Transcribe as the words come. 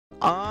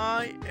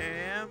I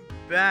am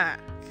back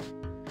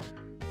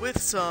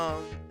with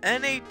some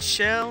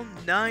NHL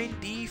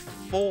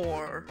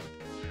 94.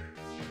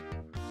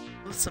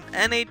 With some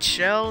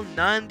NHL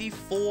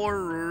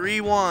 94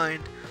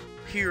 Rewind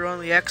here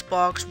on the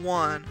Xbox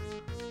One.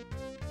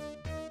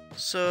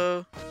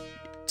 So,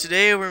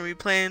 today we're going to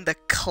be playing the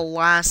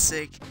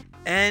classic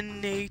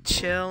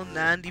NHL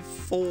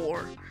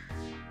 94.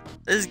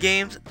 This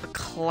game's a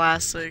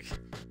classic.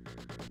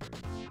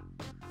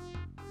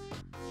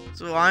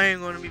 So I am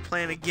going to be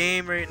playing a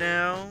game right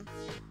now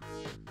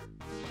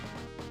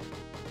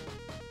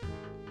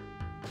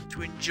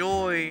to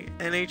enjoy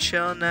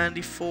NHL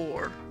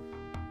 94.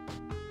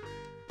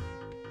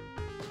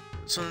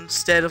 So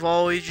instead of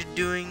always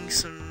doing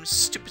some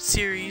stupid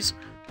series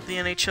with the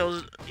NHL,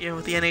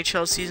 with the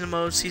NHL season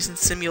mode, season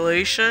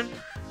simulation,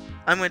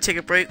 I'm going to take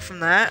a break from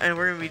that, and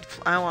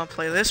I want to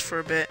play this for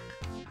a bit.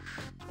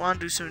 I want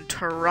to do some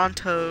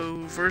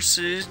Toronto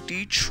versus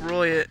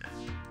Detroit.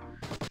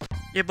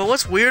 Yeah, but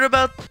what's weird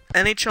about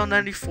NHL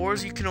 94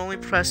 is you can only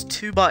press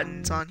 2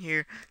 buttons on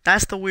here.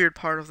 That's the weird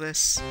part of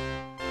this.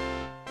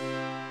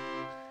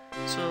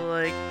 So,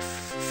 like,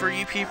 for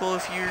you people,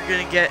 if you're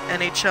gonna get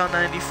NHL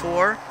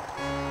 94,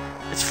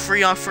 it's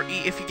free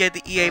if you get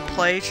the EA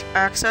Play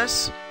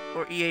access,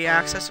 or EA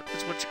Access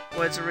is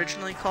what it's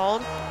originally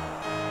called.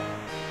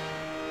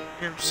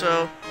 And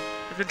so,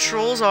 the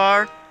controls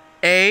are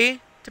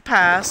A to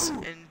pass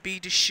and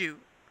B to shoot.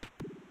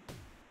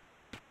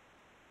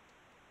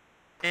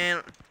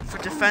 And for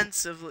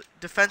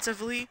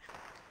defensively,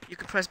 you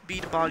can press B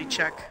to body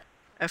check.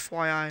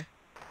 FYI.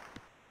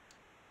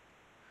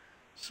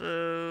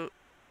 So,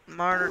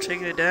 Marner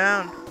taking it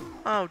down.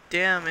 Oh,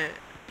 damn it.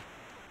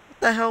 What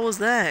the hell was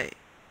that?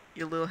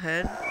 You little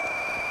head.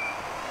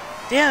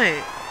 Damn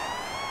it.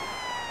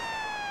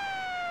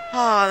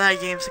 Oh, that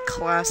game's a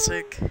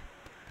classic.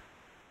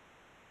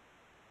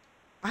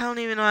 I don't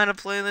even know how to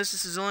play this.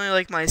 This is only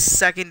like my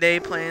second day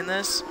playing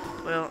this.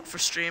 Well, for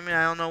streaming,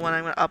 I don't know when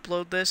I'm going to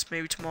upload this.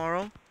 Maybe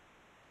tomorrow.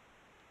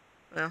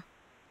 Yeah.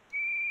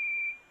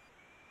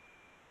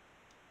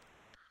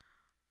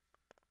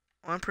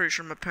 Well, I'm pretty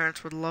sure my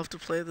parents would love to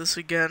play this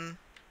again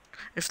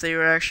if they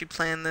were actually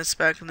playing this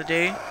back in the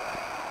day.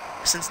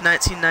 Since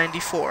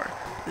 1994,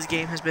 this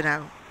game has been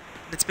out.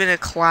 It's been a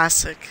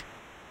classic.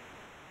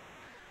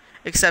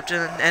 Except in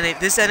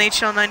this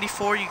NHL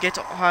 94, you get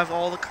to have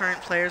all the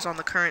current players on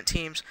the current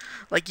teams.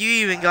 Like, you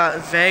even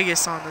got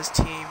Vegas on this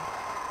team,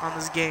 on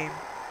this game.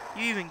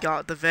 You even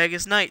got the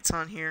Vegas Knights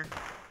on here.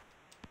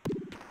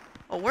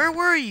 Oh, where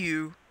were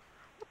you?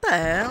 What the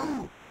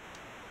hell?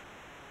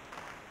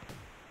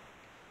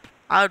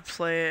 I would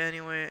play it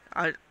anyway.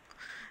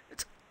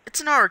 It's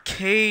an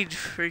arcade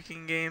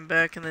freaking game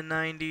back in the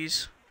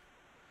 90s.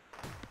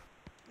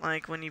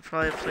 Like when you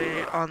probably played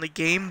it on the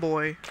Game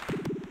Boy.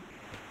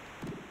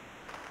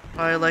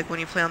 Probably like when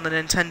you play on the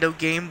Nintendo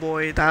Game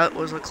Boy, that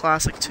was a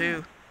classic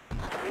too.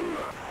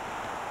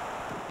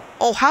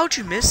 Oh, how'd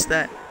you miss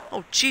that?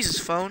 Oh, Jesus,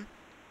 phone.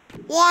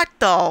 What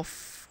the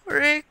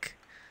frick?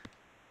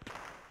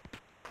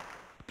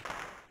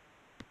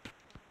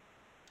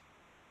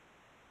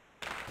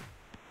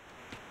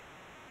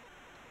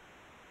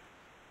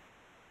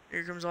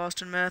 Here comes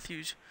Austin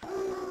Matthews.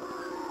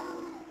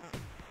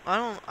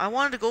 I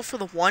wanted to go for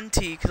the 1T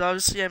because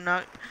obviously I'm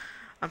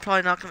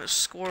probably not going to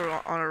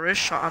score on a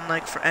wrist shot,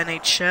 unlike for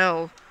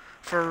NHL,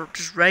 for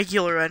just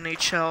regular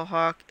NHL,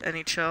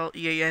 NHL,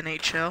 EA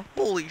NHL.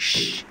 Holy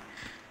sh!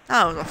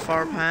 That was a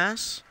far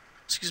pass.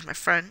 Excuse my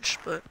French,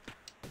 but...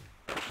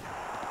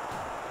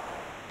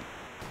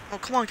 Oh,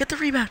 come on, get the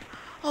rebound!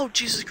 Oh,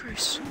 Jesus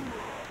Christ.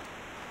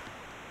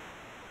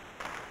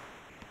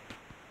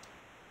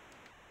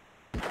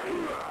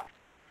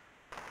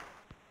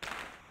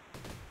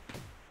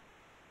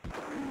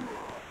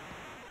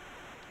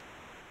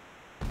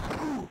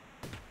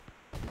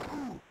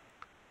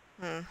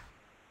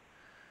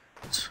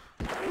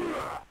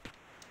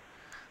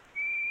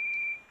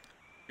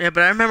 Yeah,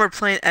 but I remember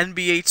playing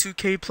NBA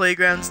 2K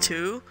Playgrounds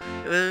too.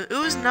 It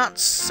was not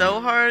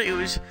so hard. It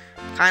was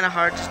kind of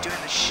hard just doing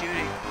the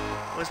shooting.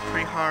 It was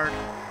pretty hard.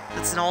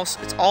 It's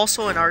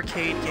also an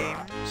arcade game,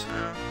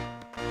 so.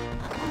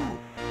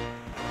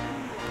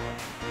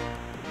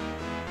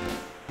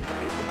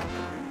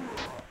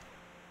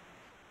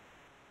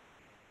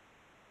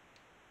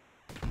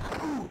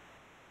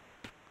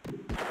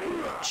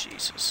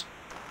 Jesus.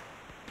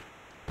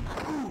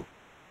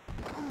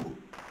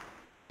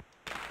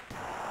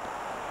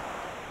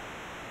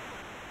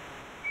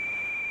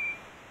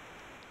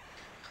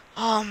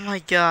 Oh my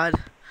god.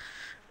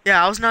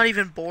 Yeah, I was not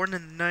even born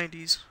in the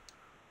 90s.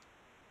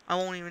 I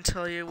won't even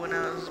tell you when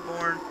I was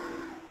born.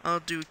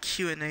 I'll do a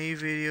Q&A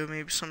video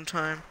maybe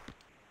sometime.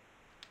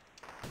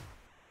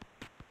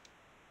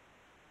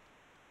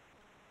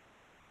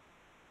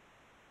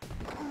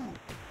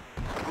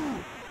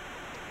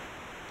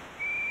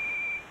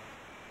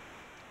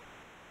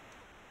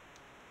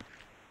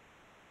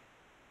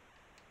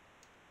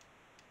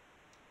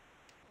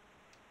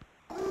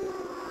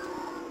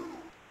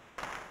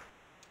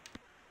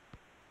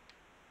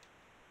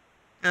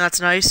 And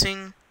that's an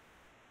icing.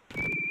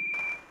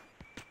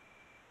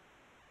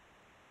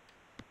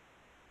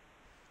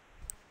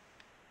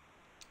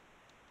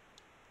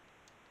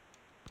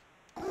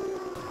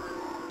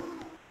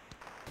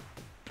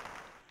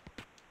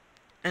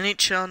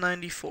 NHL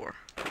 94.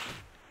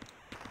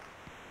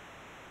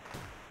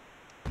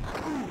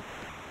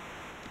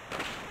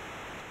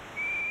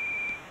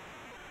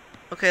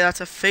 Okay,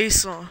 that's a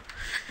face-off.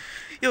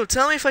 Yo,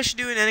 tell me if I should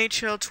do an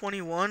NHL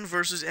 21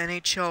 versus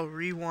NHL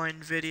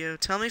Rewind video.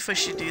 Tell me if I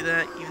should do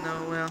that, even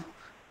though, well,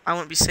 I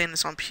wouldn't be saying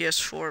this on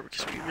PS4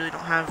 because we really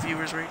don't have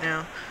viewers right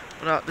now.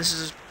 But this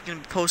is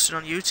going to be posted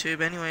on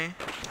YouTube anyway.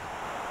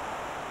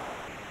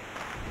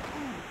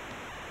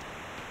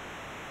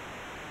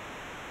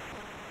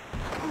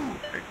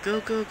 Right,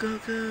 go, go, go,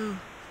 go.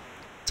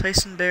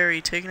 Tyson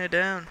Barrie taking it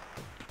down.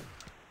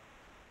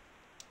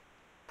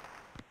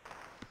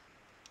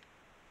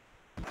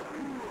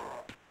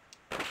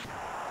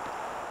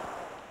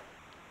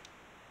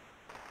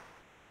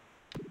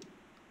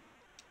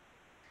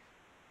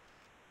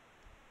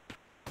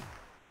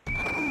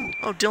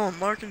 Oh, Dylan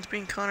Larkin's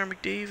being Connor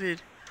McDavid.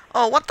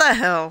 Oh, what the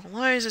hell?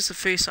 Why is this a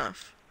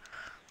face-off?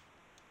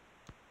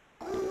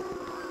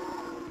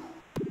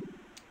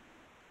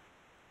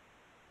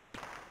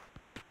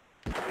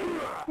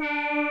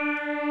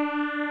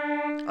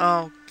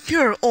 Oh,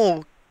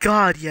 oh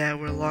god, yeah,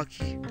 we're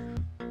lucky.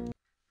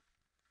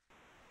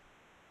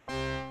 Oh,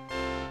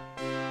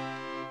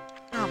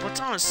 what's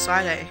on his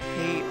side I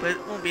hate, but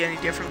it won't be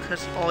any different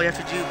because all you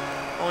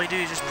do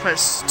is just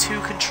press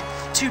two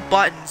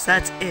buttons,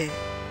 that's it.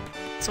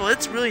 So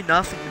it's really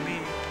nothing to me.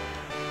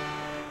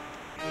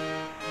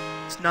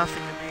 It's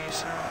nothing to me,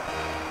 so.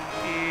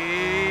 Yay.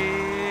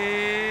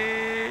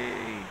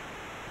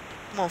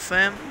 Come on,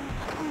 fam.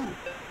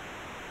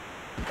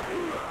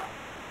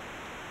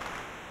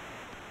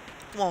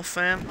 Come on,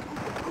 fam.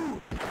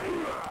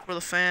 We're the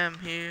fam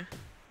here.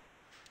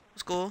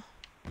 Let's go.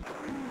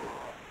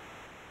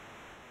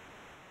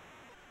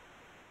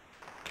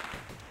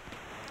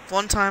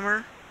 One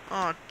timer.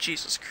 Oh,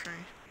 Jesus Christ.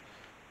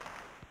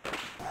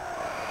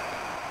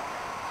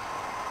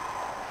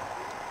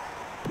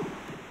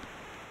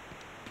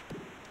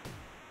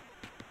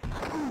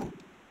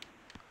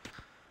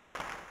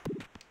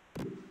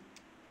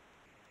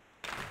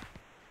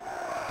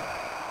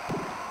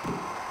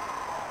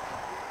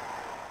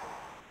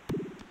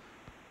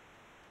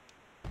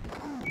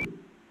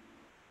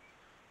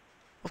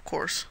 Of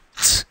course.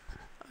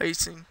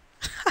 Icing.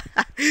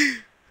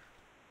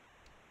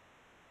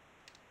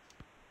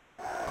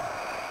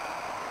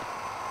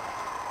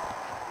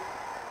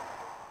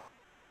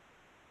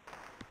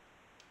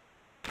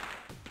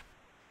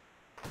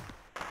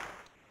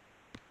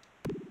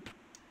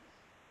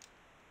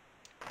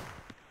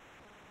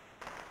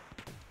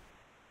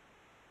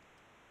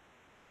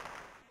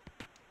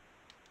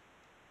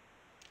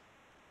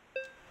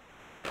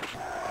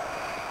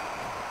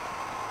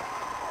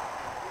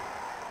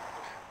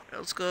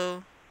 Let's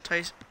go.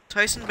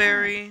 Tyson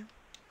Barrie.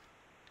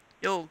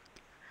 Yo,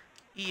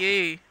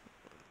 EA.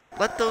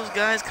 Let those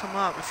guys come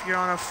up if you're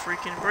on a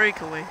freaking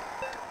breakaway.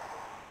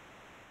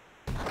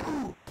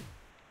 Oh,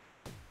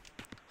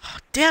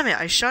 damn it,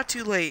 I shot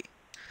too late.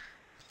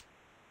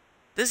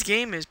 This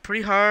game is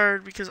pretty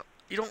hard because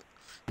you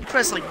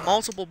press like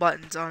multiple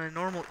buttons on a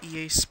normal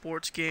EA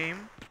Sports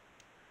game.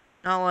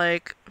 Not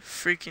like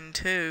freaking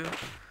 2.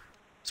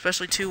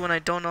 Especially 2 when I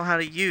don't know how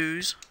to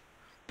use.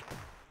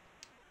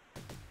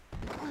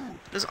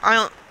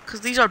 Because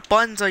these are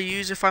buttons I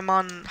use if I'm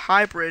on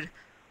hybrid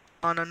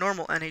on a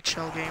normal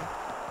NHL game.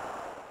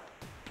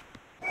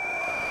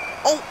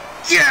 Oh,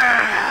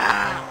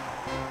 yeah!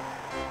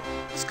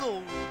 Let's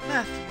go,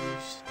 Matthews.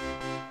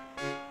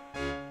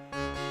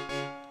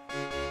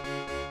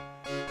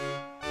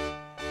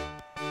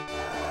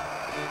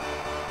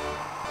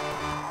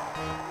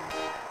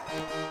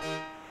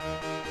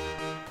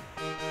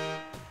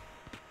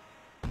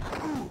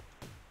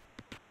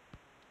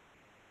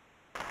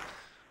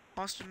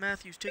 Austin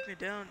Matthews taking it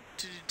down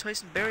to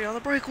Tyson Barrie on the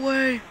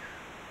breakaway.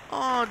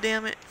 Oh,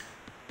 damn it.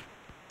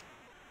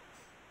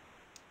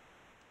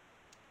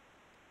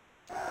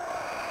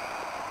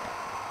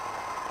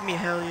 Give me a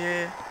hell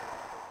yeah.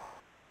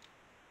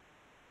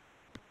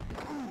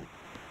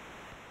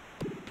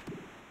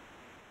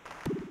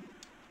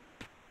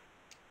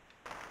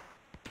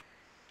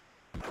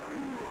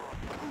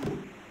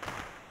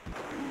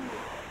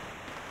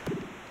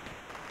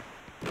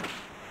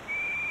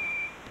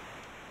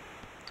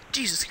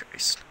 Jesus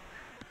Christ.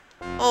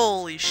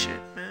 Holy shit,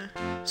 man.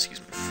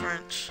 Excuse me,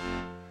 French.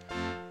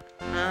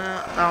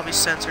 That'll be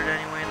censored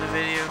anyway in the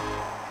video.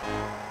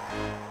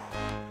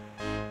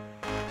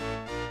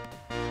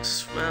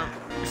 Well,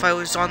 if I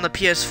was on the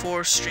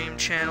PS4 stream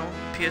channel,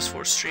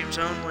 PS4 streams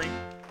only,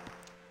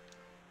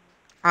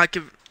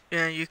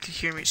 yeah, you could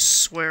hear me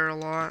swear a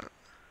lot.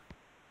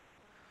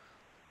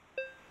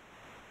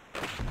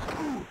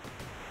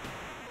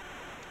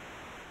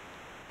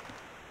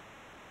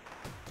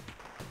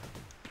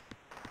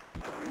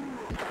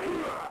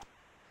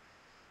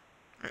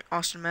 Alright,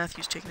 Austin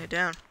Matthews taking it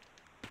down.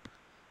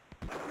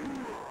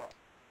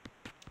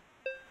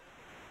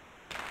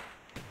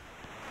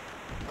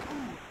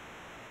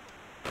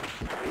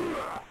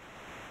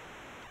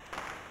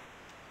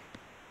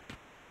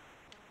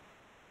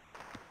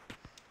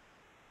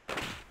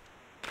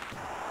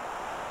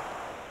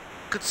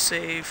 Good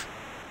save.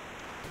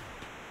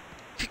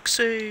 Kick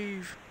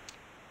save.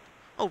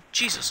 Oh,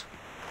 Jesus.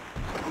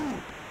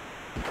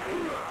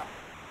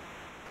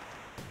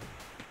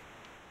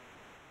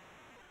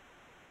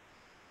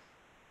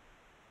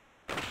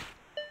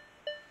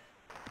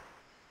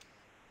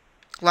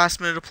 Last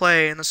minute of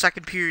play in the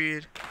second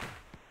period.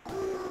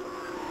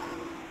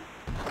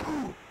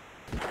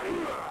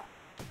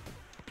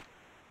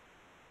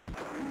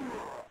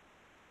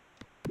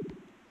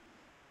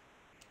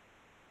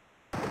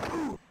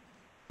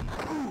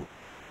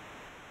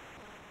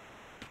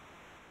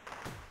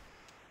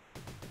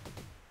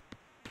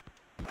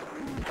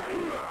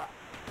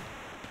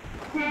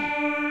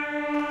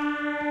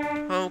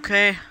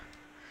 Okay.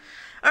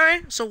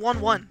 Alright, so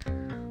 1-1.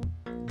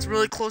 It's a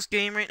really close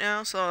game right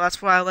now, so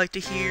that's what I like to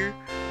hear.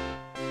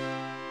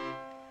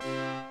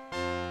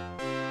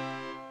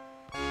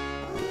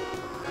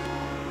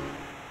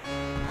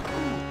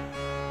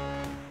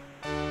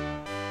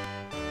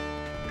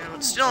 And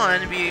it's still on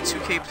NBA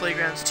 2K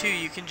Playgrounds too.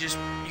 You can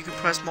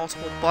press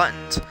multiple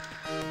buttons.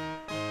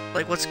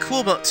 Like, what's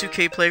cool about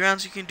 2K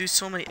Playgrounds, you can do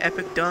so many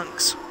epic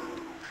dunks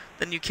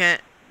than you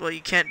can't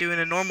do in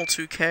a normal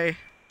 2K.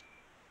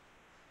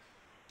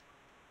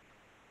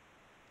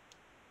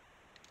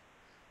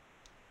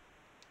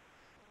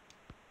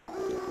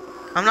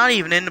 I'm not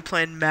even into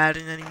playing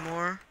Madden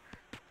anymore.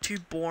 Too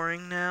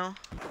boring now.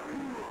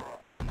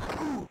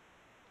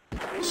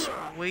 It's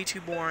way too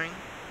boring.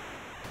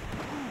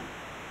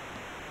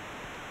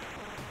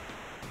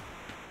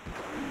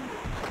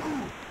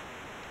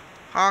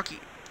 Hockey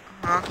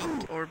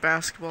or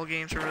basketball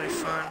games are really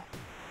fun.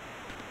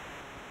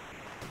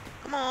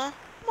 Come on,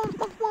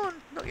 come on,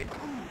 Nugget.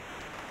 Come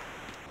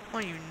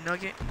on, you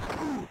Nugget.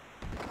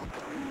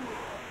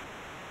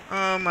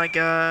 Oh my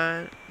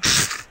god.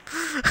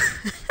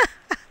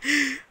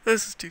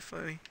 This is too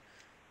funny.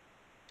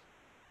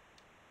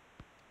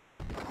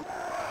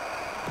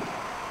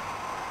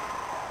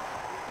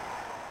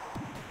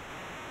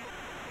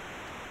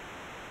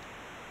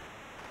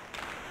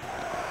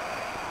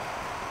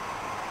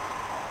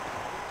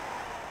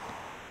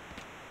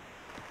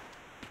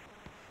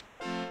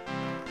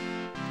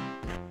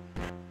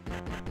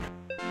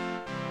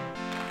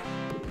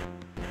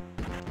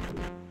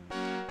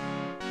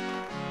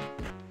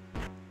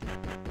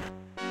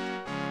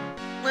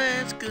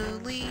 Let's go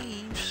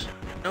Leafs.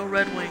 No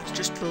Red Wings,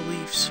 just the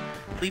Leafs.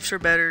 Leafs are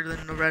better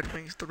than the Red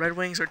Wings. The Red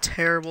Wings are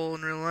terrible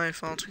in real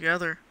life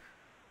altogether.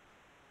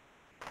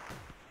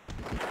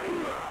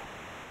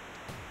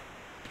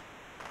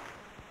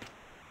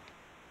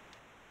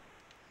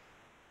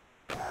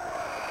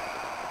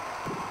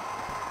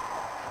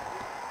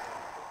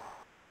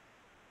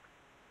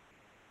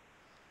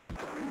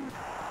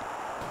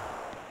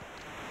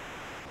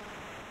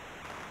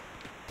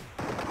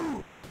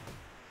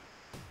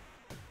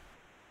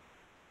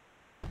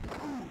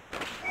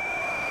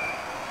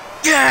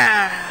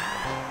 Yeah!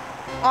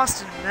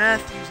 Austin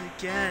Matthews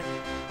again.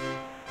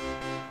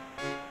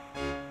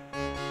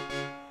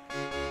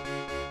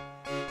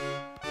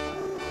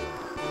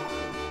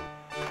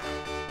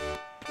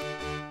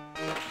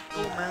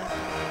 Go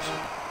Matthews.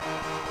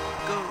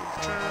 Go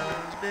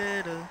Toronto's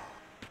better.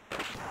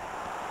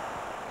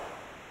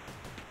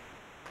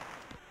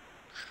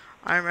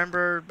 I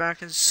remember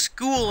back in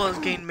school I was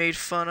getting made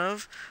fun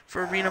of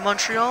for being a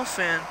Montreal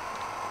fan.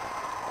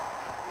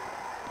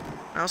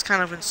 I was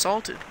kind of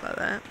insulted by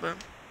that, but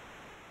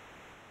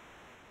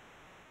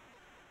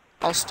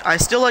I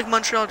still like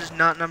Montreal, just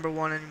not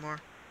 #1 anymore.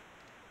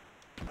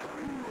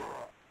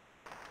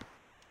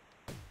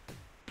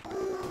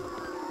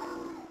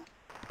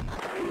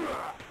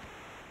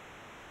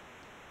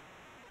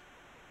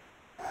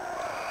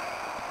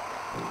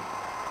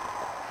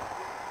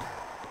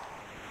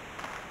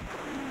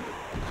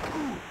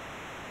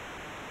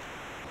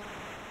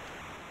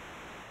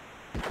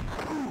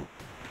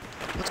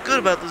 What's good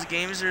about this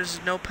game is there's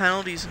no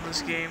penalties in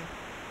this game.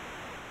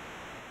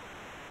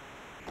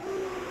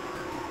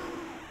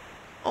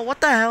 Oh, what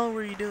the hell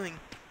were you doing?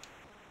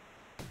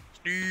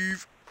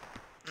 Steve!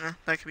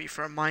 That could be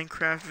for a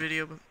Minecraft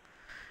video, but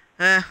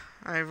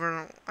I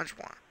just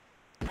want.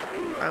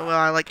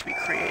 I like to be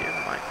creative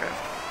in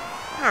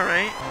Minecraft.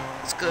 Alright,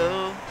 let's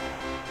go.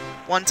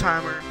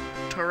 One-timer.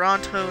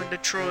 Toronto and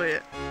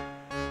Detroit.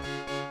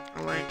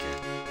 I like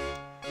it.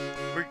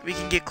 We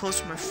can get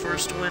close to my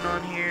first win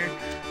on here.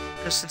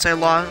 Just since I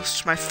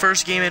lost my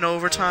first game in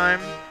overtime.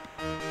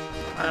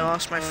 I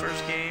lost my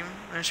first game.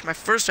 Actually, my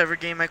first ever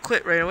game, I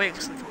quit right away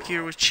because the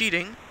computer was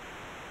cheating.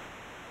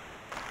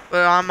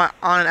 But on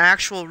an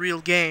actual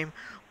real game,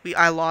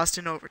 I lost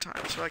in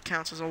overtime, so that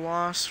counts as a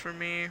loss for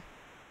me.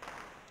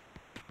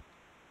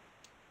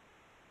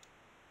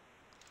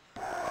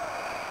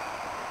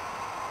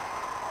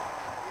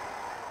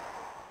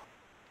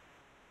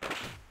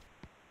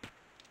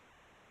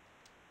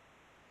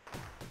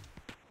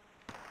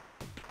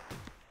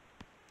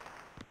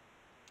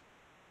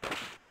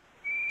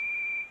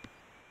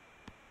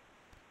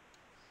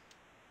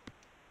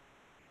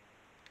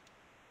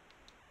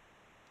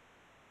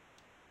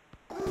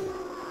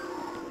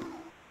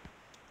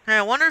 Hey,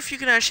 I wonder if you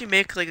can actually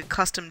make like a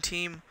custom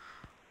team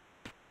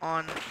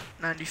on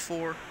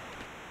 94.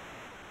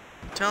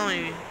 Tell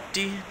me,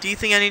 do you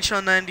think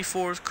NHL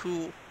 94 is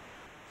cool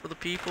for the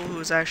people who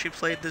has actually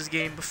played this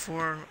game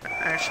before,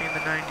 actually in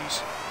the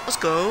 90s? Let's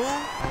go.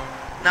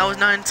 And I was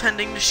not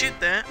intending to shoot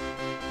that.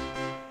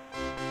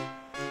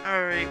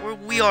 Alright,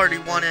 we already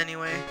won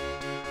anyway.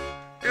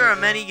 There are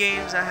many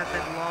games that have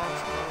been long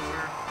from over.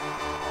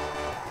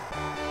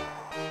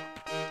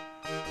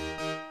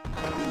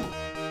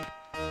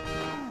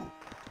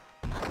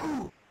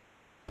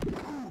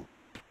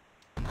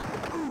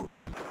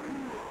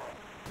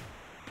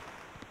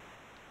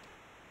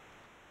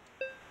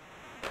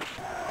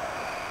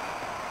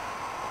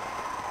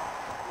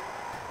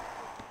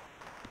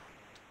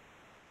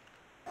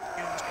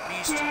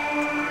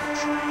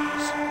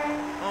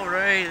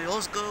 Alright,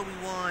 let's go,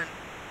 we won.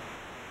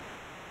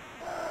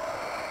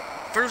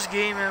 First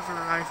game ever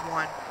I've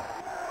won.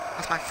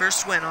 That's my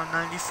first win on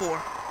 94.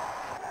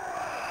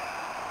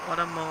 What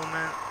a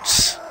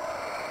moment.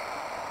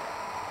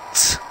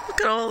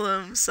 Look at all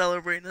of them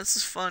celebrating, this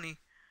is funny.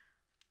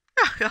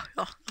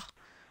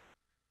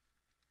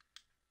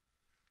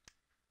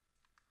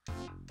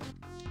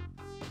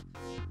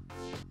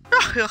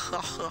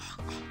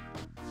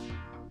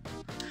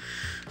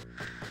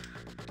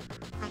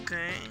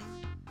 Okay.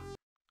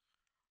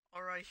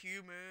 Alright,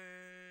 humans,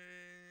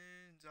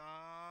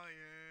 I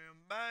am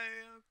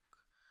back.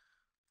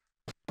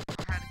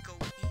 I had to go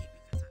eat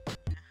because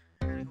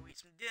I had to go eat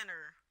some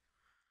dinner.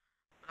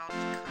 But I'll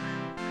just cut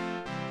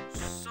out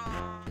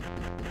song.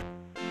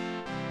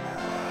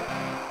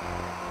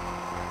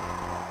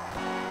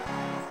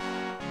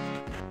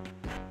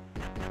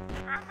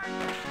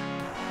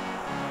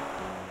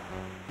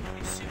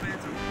 These two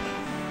bands are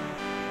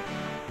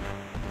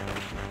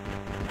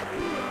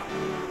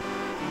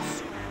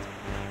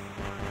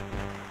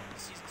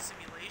season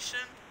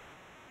simulation.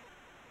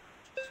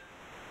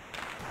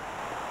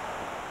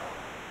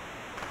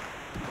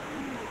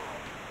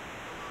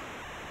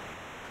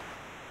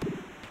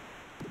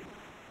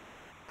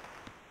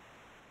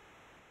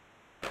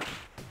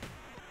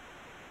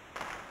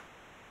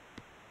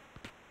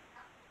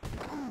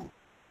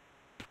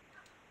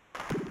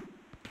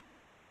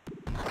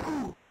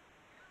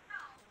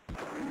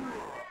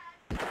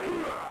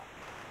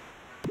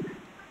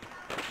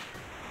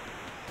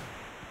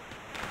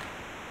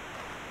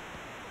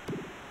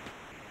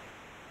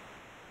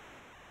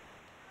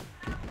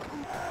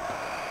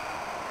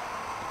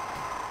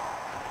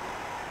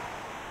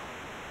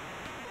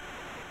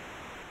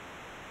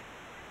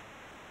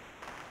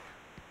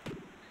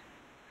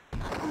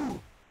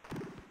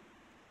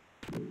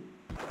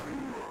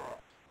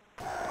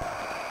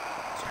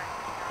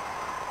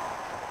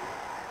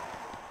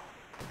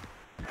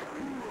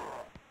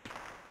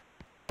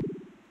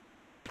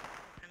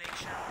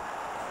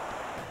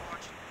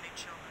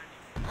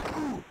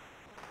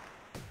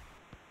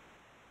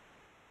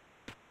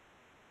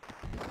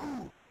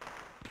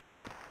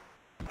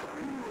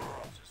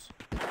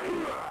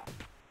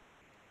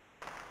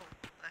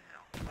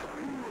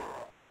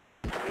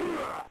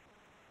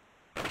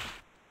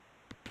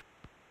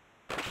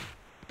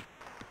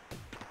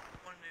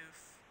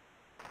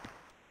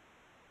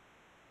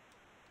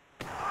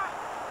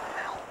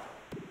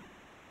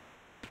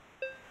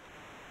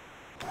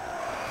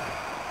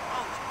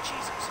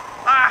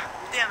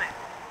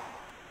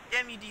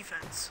 Damn you,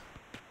 defense.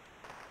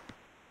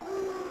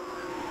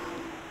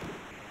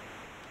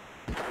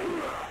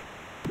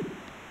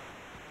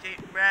 Get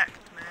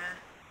wrecked, man.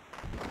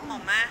 Come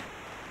on, man.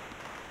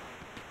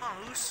 Come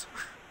on, loose.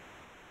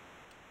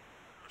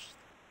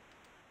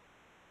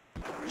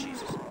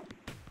 Jesus.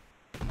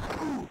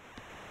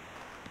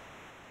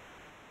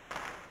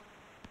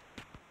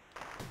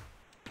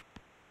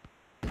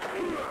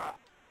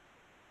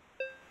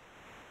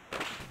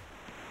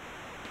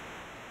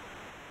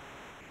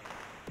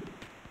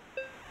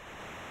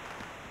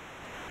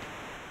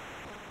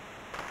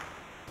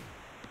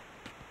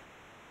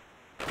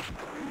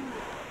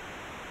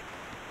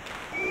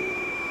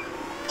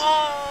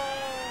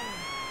 Oh!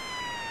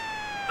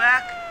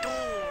 Back door.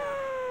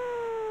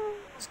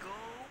 Let's go.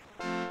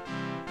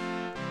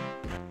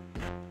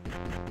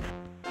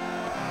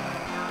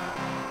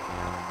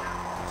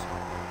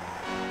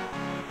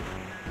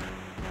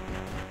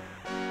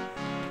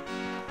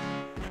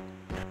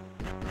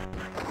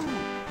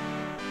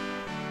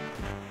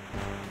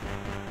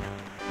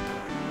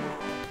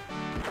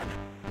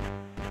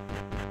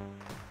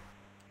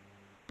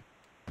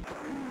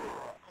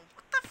 Oh,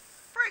 what the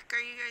frick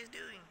are you guys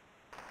doing?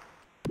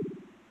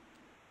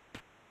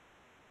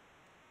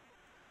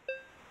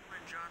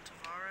 John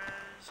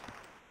Tavares.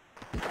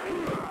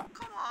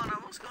 Come on, I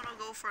was gonna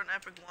go for an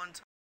epic one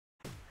time.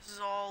 This is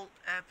all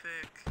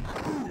epic.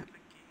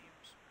 Epic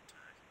games.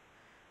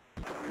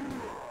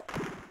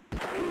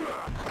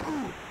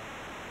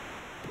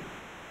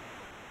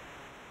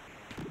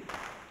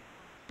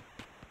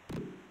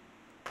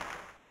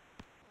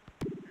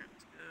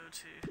 Let's go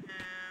to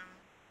him.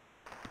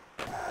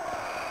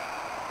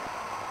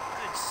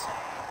 Good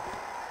save.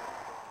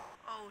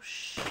 Oh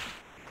shit.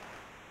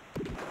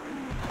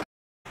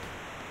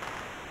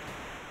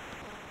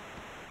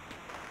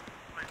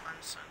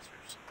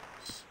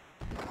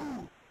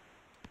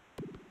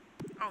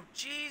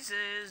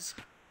 Jesus.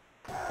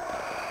 Oh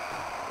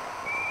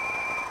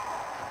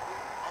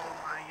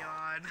my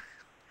god.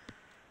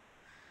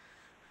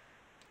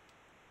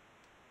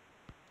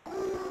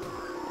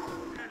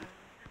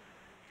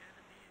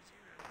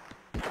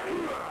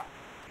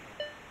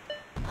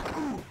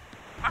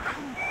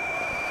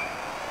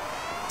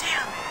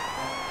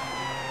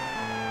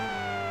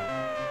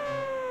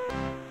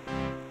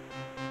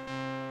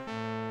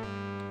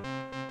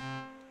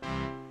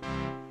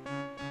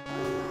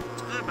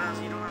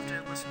 You don't have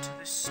to listen to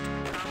this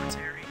stupid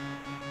commentary. You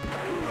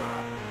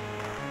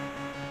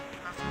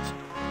don't have to listen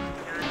to all the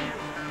goddamn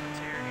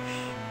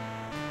commentary.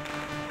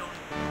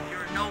 There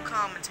are no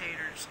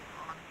commentators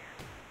on here.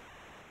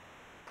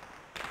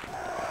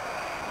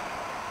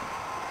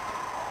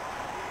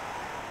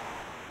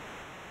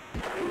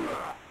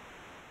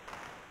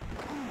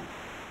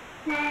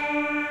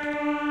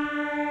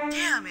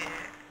 Damn it!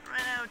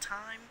 Ran out of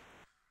time.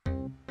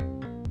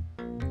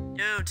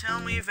 Yo, tell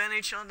me if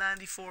NHL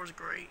 94 is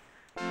great.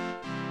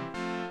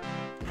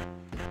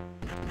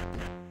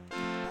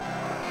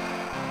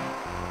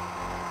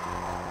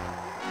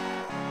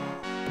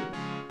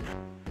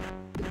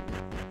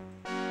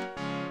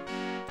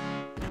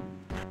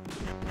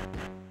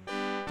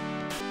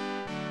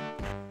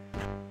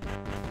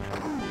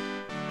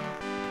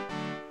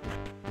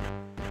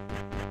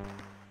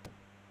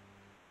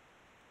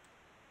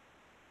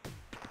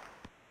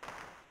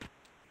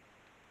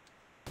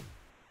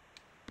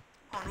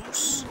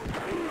 Onus.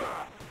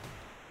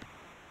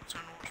 So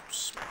I know what to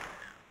smack now.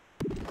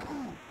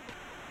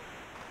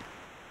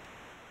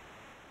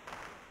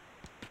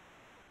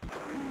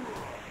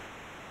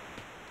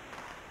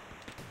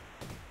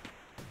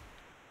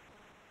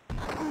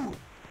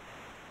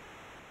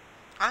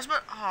 I was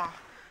about. Oh,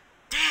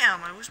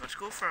 damn! I was about to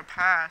go for a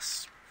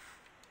pass.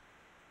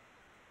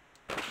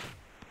 Give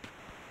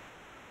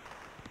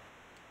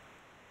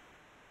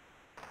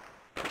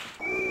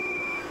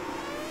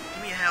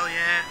me a hell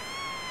yeah.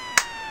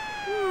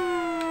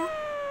 Woo.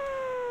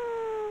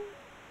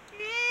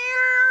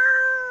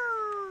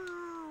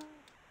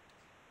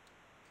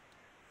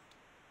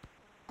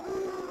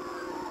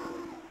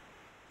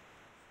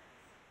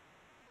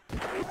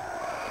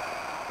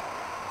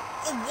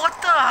 Oh, what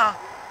the?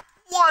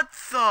 What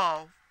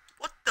the?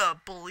 What the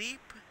bleep?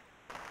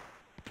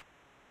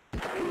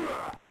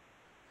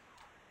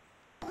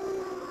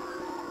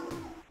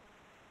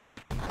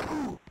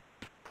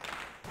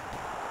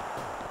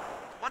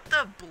 What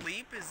the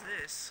bleep is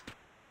this?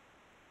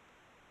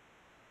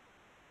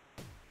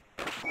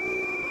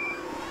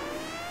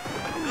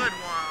 Good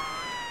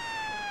one.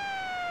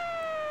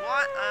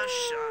 What a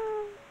shot.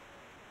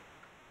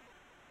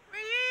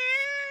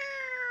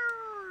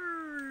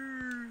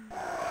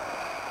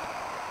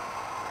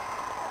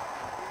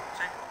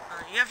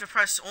 You have to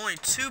press only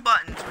 2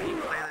 buttons when you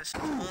play this.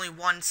 Only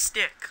 1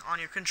 stick on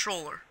your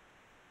controller.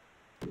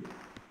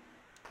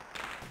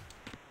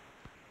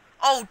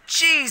 Oh,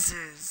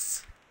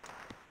 Jesus!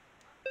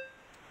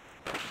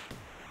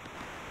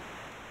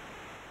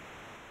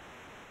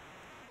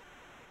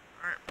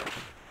 Alright.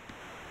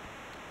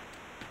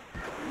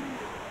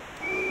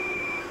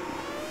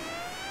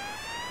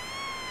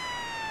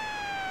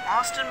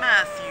 Austin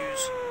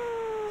Matthews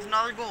with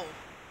another goal.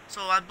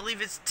 So I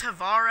believe it's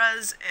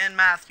Tavares and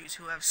Matthews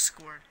who have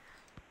scored.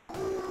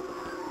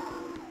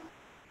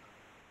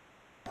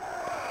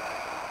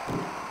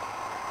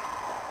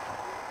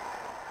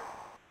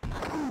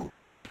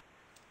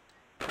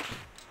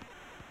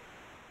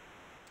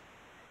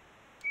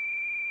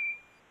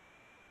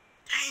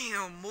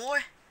 Damn,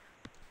 boy.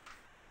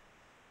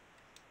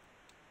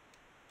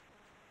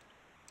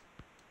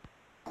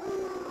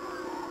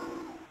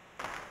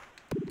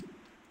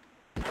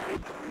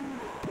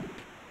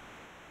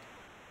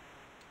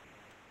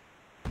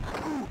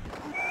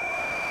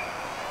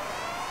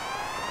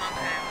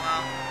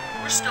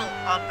 Still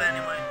up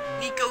anyway.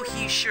 Nico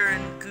Hischier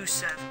and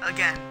Gusev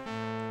again.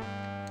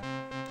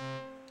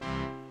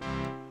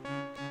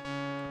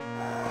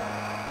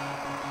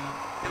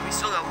 And we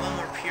still got 1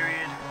 more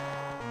period.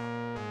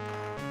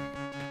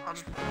 I'll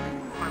just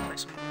probably play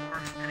some more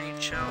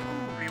NHL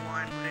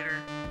Rewind later.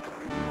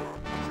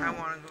 I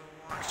want to go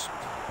watch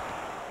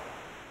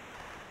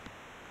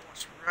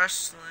some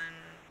wrestling.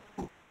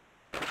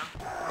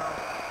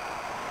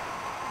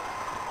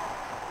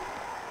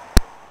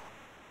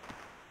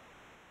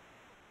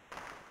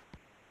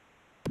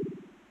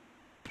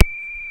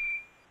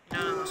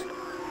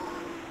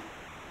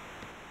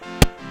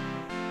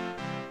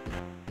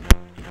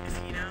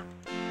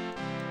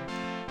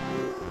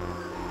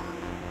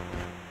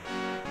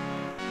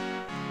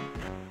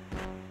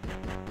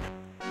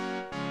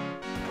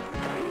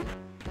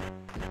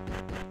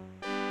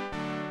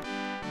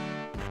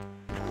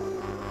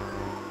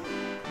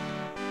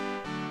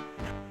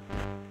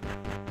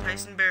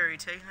 Tyson Berry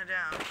taking it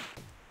down.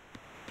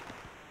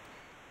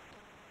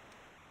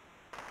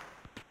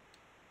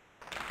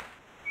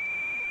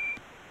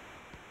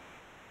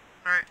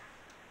 Alright.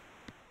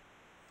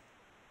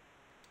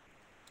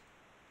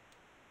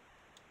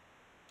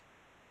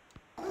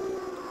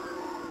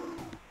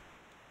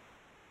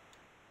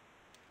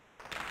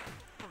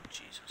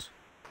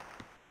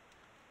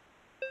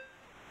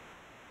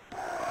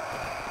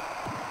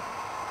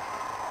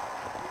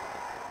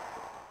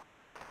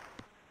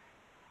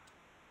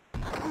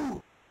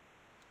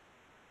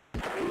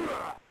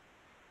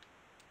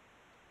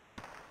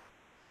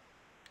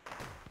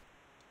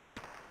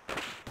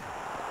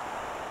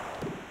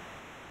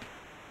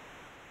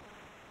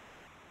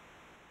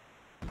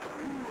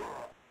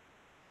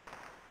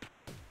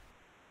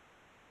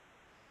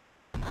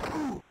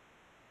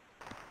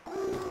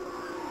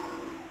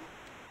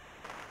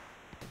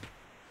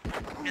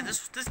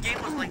 this game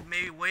was like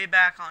maybe way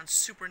back on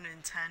Super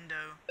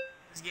Nintendo.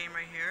 This game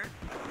right here,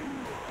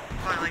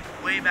 probably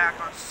like way back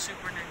on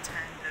Super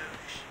Nintendo.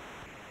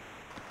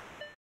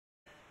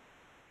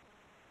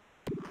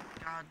 Oh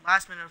my God,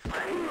 last minute of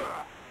play.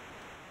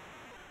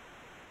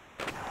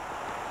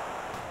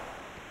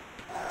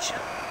 Chill,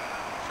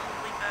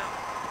 leap out.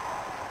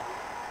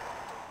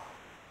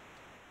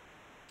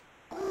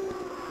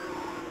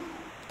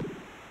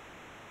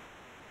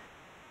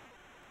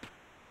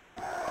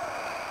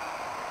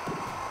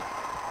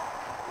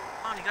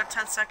 Oh, you got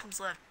 10 seconds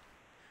left.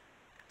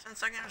 10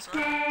 seconds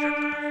left.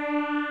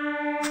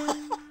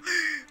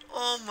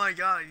 Oh my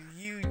God,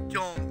 you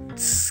don't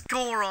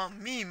score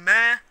on me,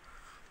 man.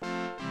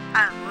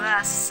 At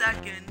last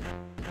second.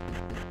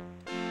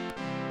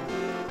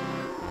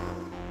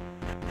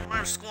 You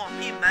wanna score on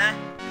me, man?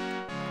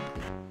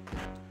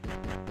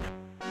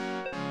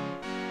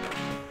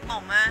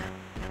 Oh, man.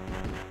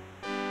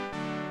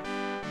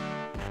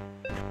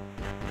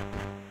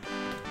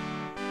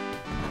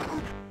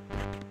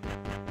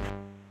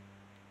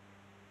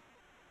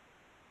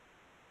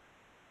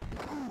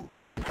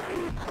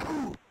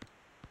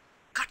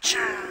 Gotcha!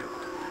 I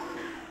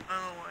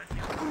don't know what I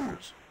think of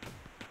brothers.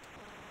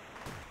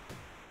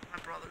 My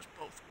brothers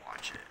both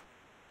watch it.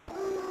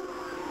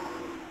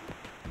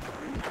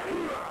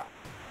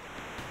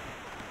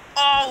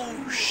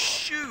 Oh,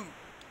 shoot!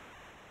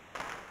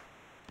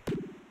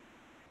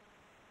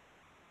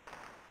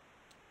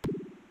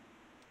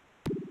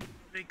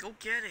 Hey, go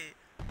get it.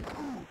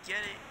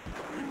 Get it.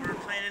 We're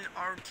playing an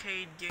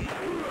arcade game,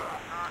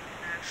 not an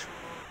actual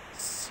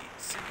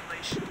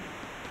simulation.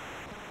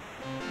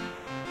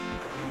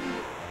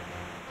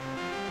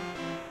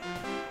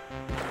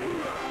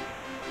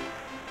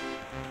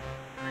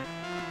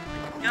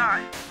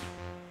 Guy.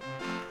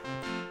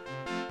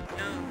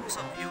 Yo, what's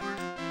up, viewer?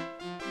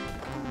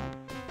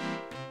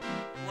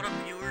 What up,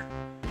 viewer?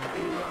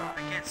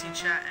 I can't see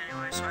chat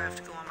anyway, so I have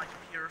to go on my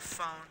computer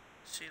phone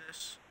to see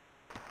this.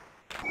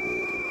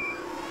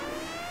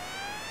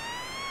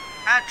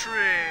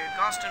 Hat-trick!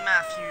 Austin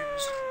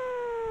Matthews.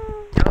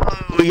 Yo,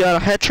 we got a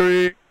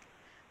hat-trick!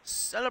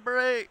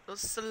 Celebrate!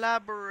 Let's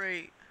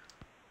celebrate!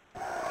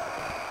 Let's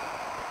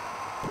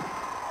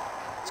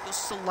go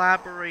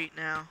celebrate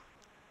now.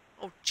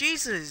 Oh,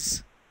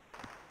 Jesus!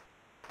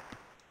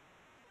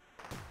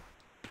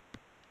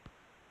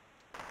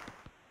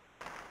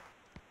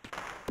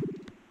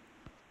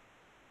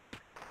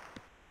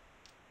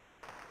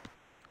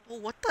 Oh,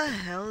 what the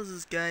hell is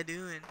this guy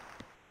doing?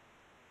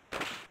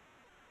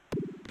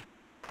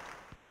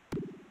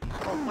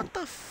 Oh, what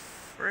the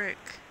frick?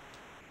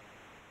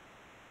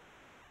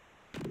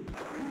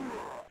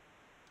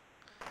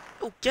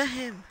 Oh, get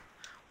him!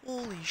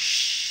 Holy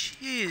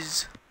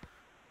shiz!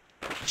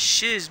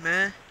 Shiz,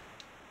 man.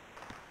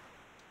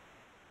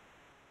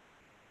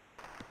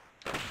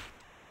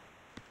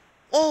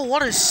 Oh,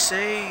 what a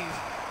save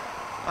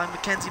by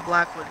Mackenzie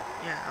Blackwood.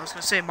 Yeah, I was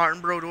gonna say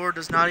Martin Brodeur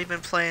does not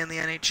even play in the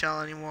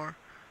NHL anymore.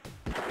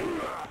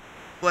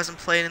 Who hasn't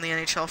played in the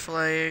NHL for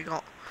like,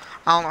 I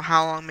don't know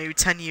how long, maybe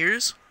 10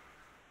 years?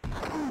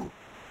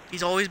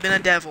 He's always been a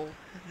Devil.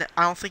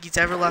 I don't think he's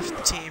ever left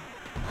the team.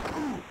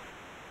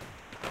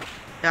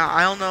 Yeah,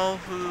 I don't know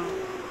who.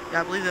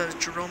 Yeah, I believe that was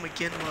Jerome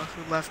McGinley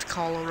who left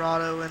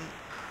Colorado and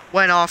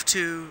went off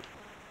to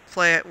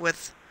play it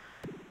with.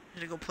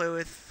 To go play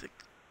with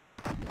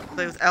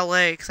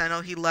LA, because I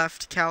know he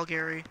left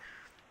Calgary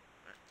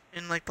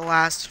in like the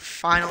last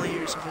final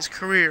years of his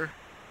career.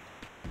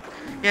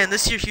 Yeah, and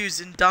this year he was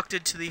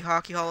inducted to the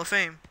Hockey Hall of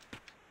Fame.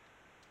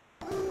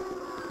 And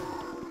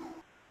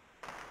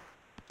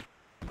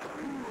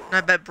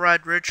I bet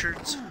Brad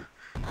Richards,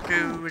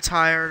 who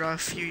retired a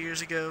few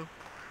years ago,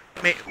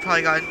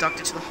 probably got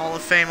inducted to the Hall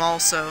of Fame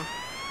also.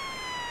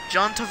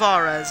 John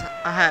Tavares,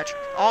 a hat-trick.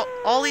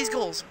 All these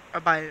goals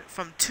are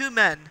from two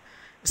men,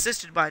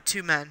 assisted by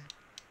two men.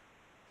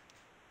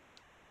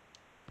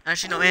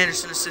 Actually, no,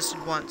 Anderson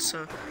assisted once,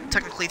 so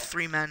technically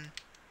 3 men.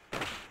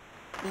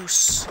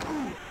 Oos.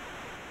 Come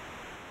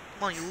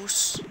on, you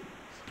oos.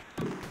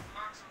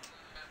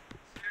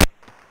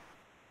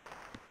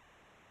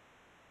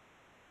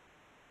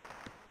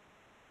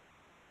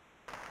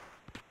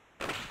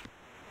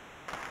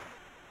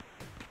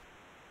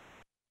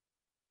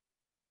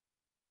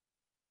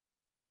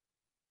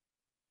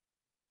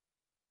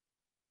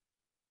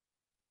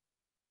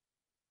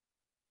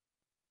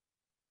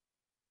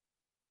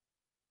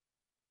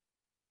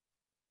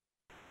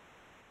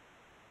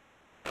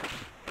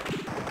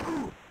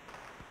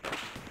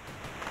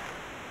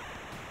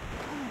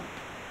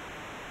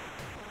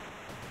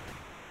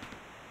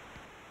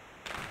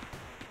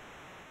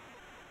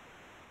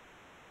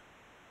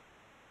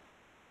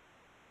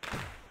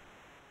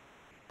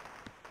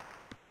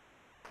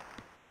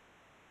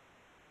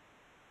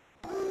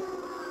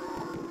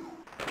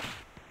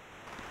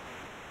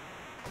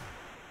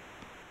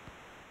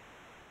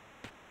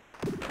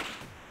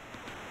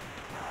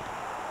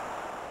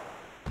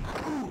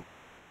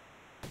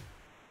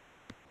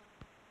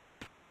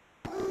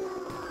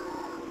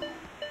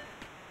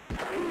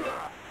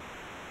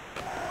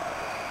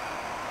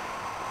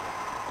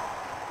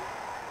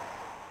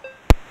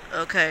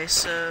 Okay,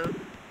 so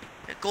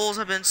goals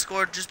have been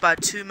scored just by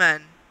 2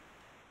 men.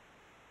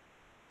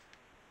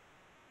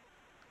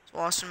 So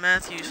Austin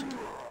Matthews.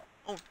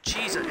 Oh,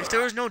 jeez. If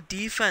there was no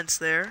defense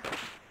there,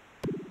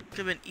 it could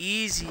have been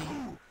easy.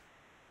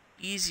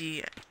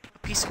 Easy. A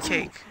piece of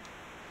cake.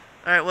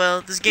 Alright, well,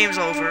 this game's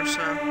over,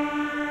 so.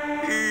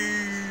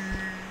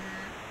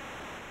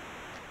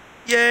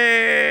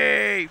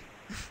 Yay!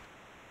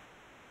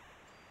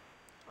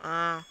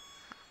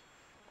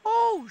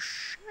 Oh,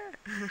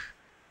 shit.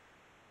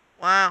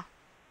 Wow.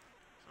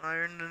 So I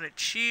earned an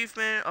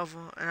achievement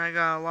and I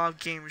got a lot of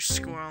gamer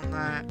score on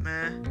that,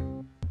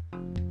 man.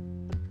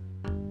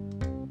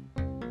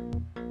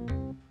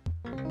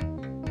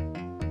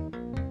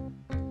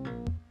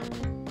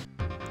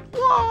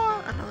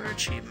 What? Another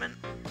achievement.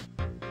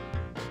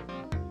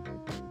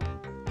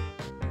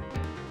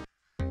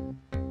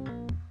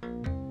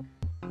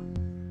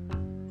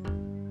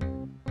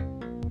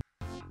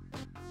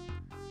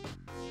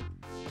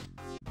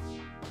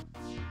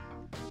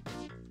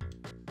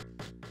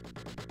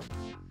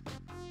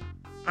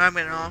 I'm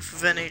getting off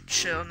of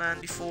NHL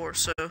 94,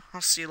 so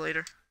I'll see you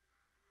later.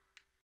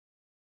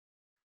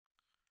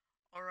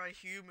 Alright,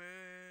 humans,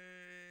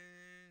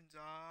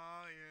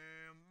 I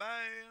am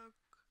back.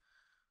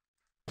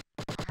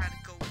 I had to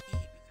go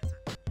eat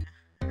because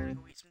I had to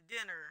go eat some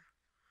dinner.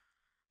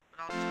 But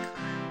I'll just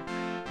cut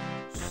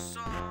out the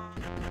song.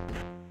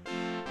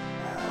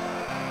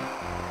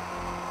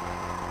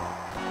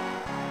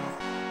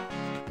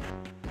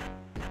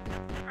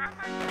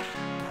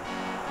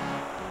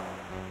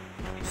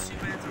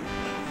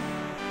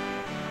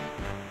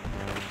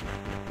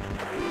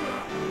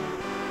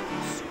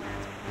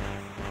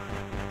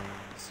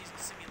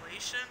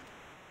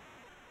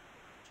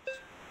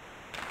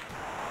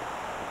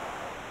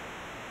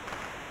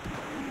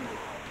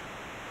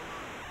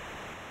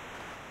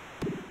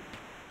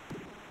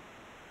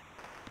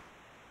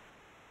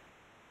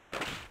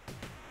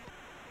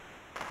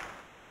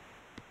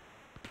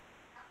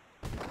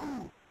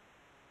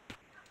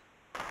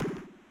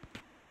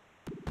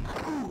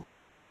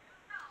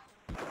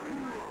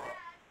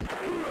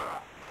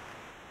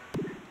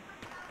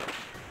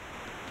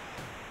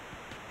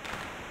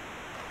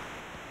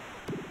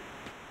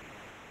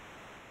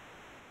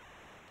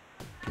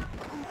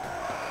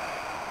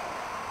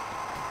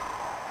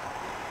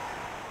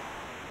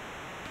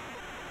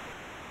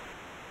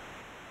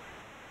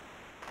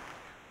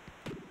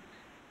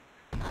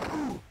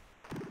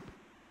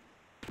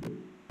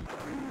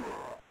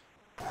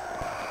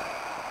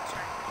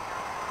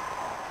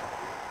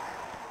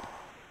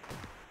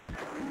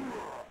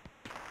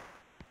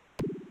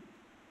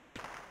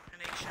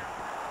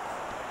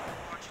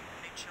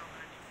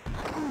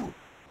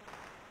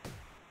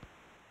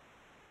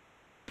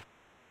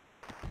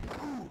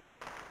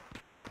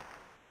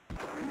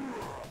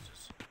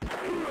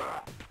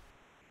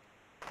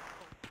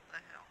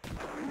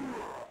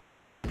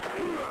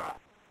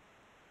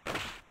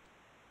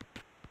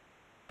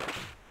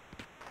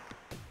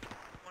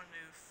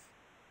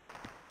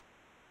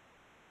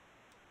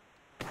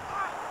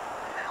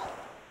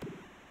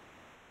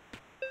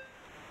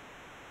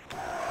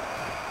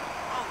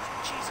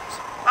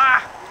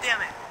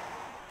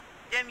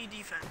 Damn you,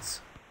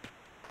 defense.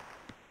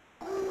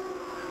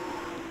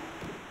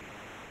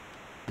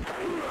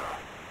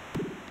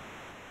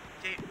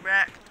 Get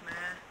wrecked,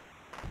 man.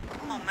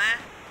 Come on, man.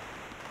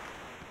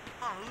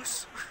 Come on,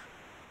 loose.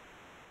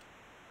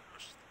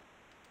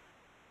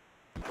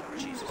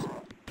 Jesus.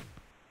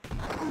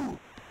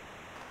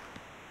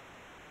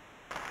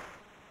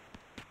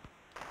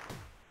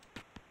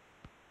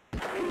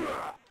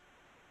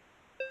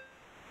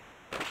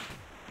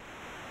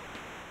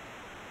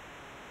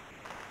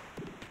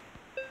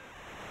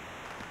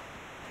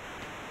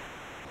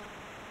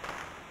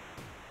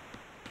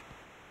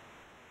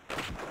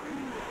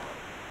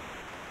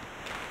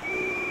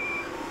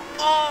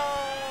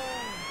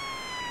 Oh!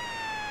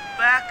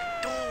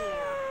 Back door.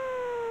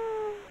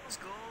 Let's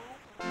go.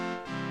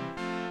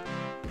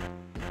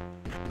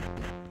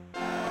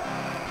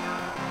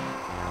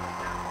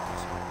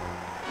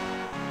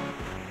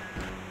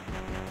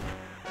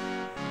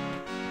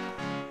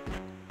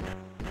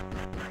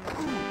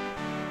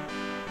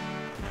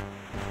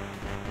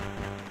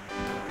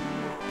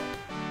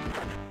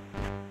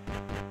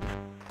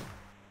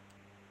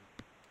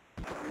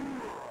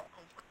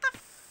 Oh, what the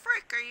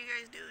frick are you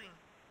guys doing?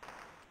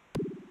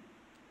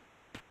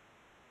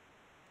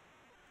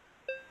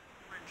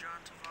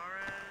 John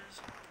Tavares.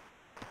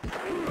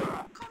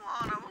 Come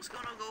on, I was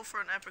gonna go for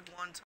an epic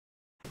one time.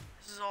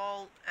 This is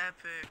all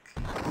epic.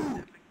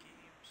 Epic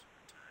games.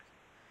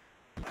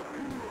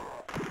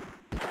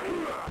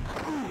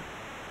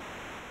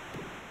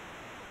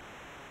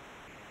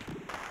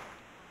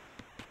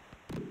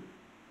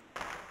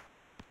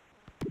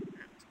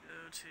 Let's go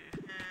to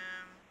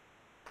him.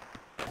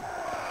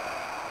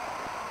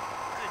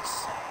 Good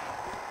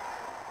save.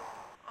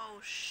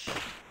 Oh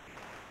shit.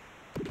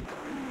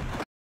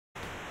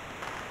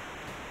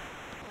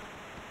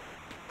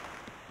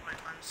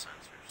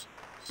 Sensors.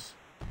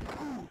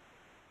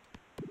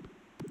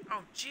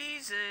 Oh,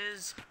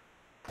 Jesus!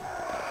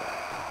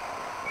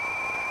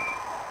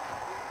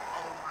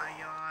 Oh my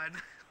god.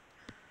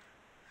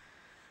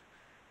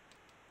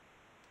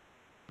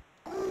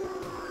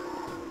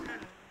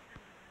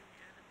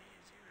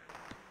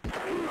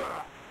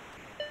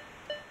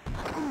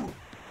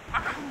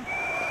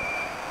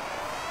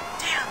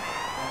 Damn it!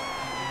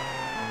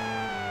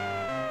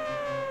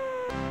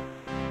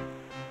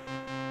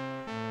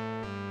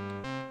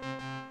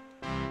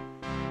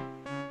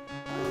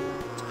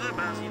 What's good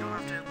about it, you don't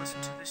have to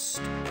listen to this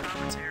stupid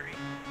commentary. You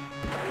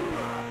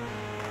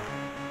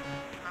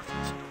don't have to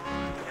listen to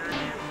all the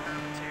goddamn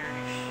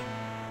commentary.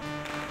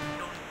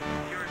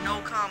 There are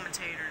no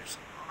commentators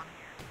on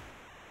here.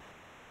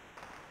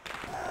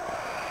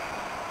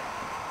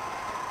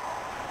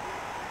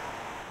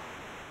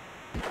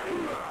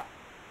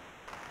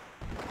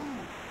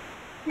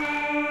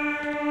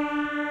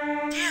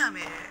 Damn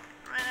it!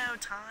 Ran out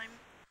of time.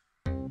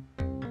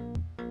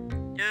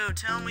 Yo,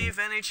 tell me if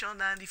NHL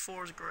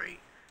 94 is great.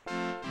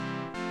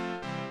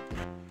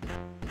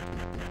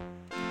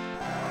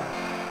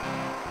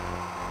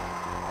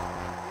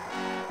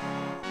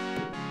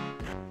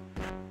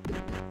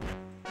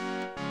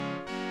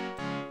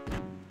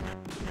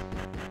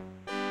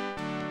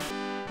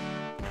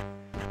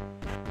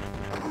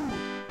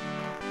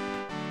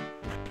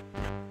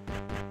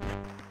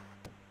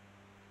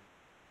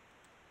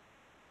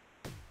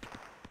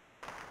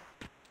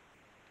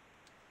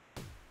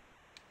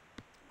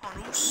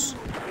 Onus.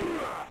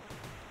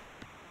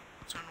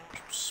 So I know what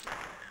to smack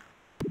now.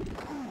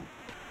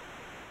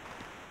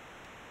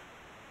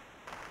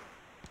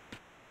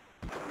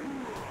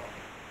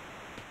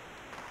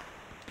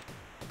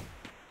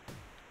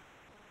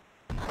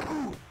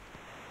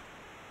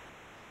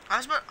 I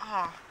was about.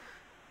 Oh,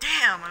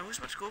 damn! I was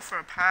about to go for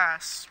a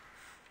pass.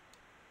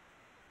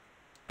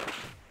 Give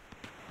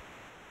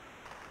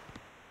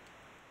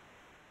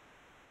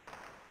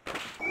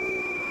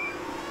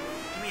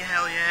me a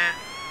hell yeah.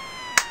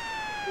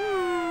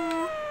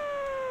 Woo.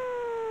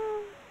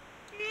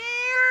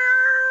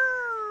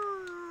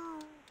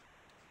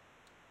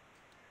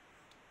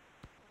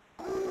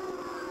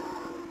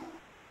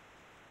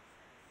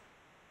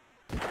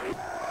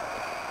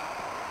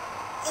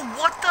 Oh,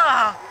 what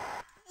the?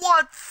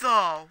 What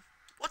the?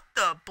 What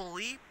the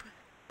bleep?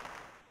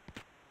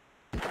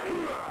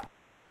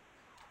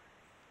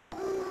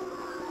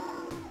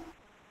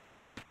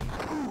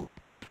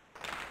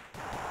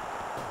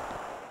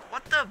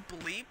 What the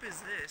bleep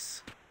is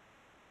this?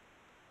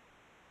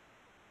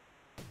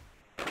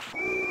 Good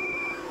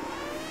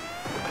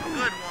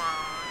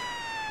one.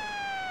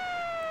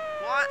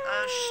 What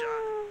a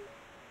shot.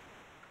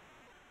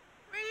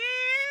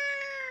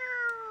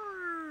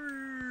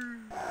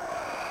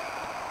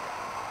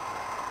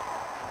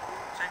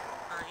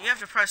 You have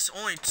to press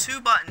only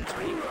 2 buttons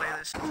when you play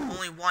this.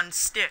 Only 1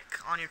 stick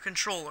on your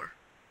controller.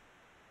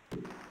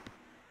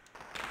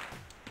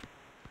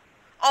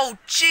 Oh,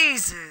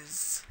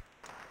 Jesus!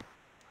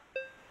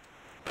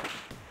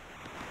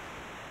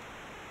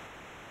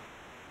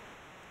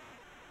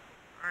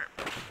 Alright.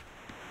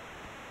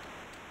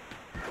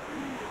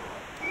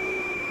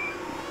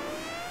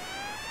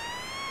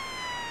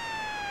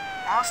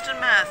 Austin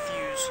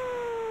Matthews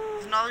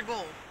with another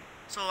goal.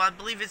 So I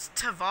believe it's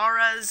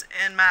Tavares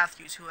and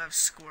Matthews who have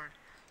scored.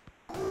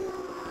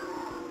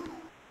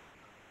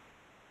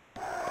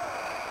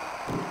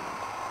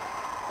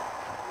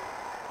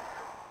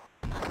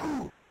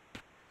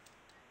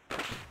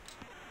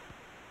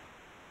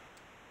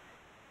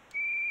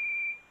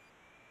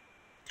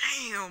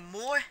 Damn,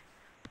 boy.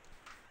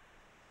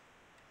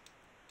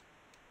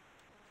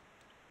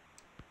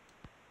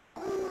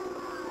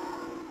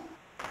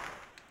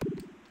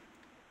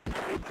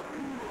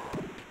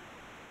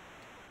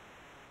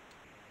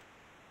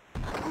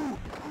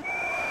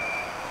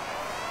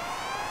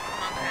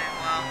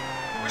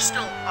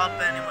 Still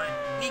up anyway.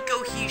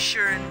 Nico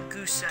Hischier and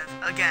Gusev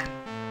again.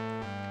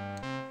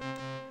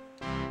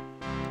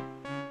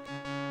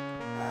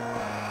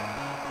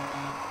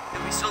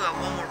 And we still got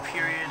 1 more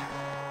period.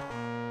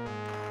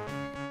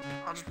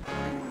 I'll just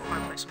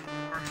probably play some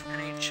more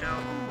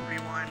NHL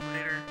Rewind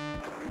later.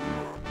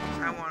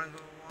 I want to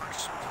go watch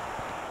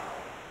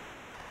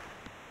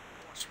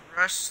some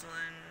wrestling.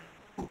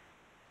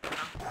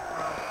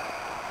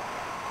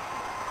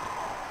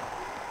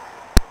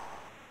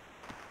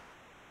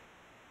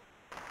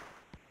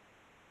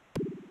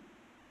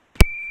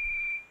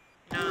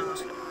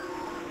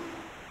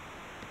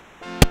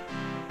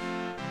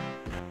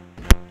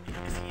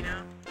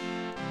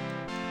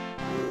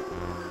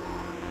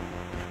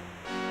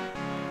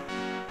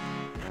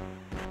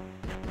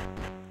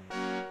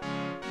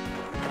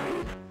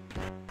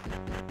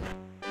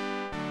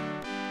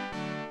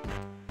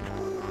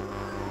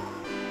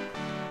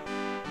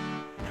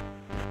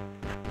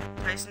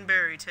 Tyson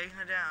Berry taking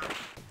it down.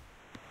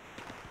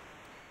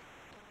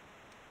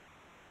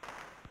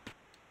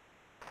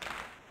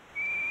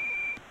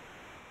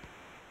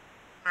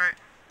 Alright.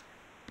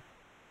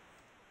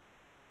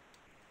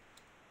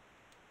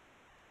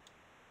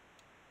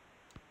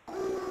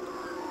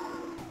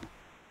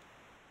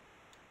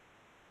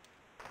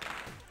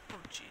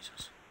 Oh, jeez.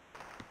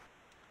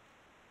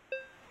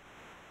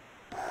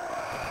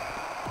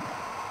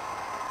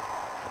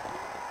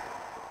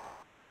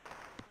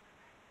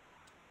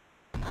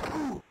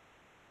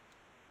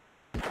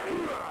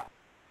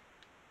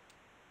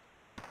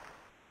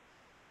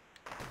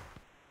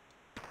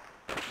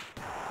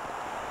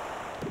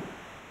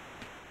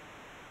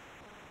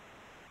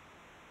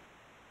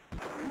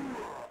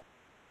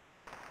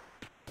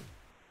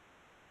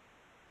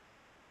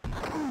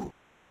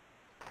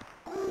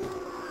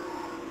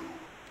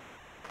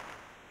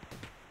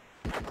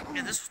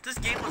 Yeah, this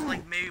game was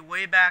like maybe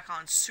way back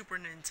on Super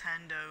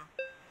Nintendo.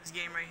 This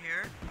game right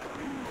here,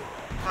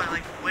 probably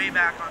like way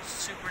back on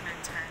Super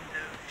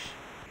Nintendo.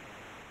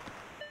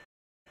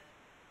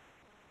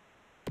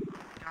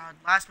 God,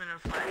 last minute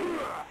of play.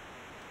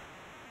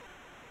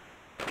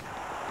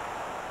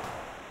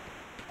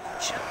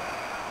 Chill,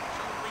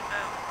 bleep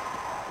out.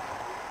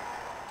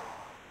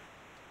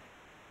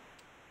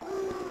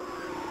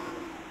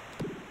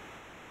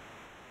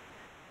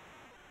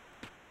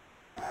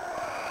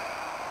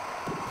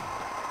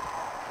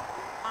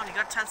 Come on, you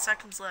got 10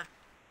 seconds left.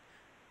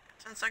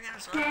 10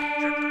 seconds left.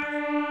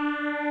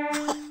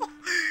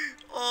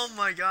 Oh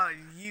my god,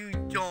 you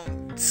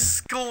don't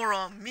score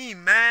on me,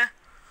 man.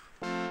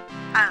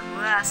 At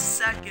last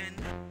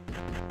second.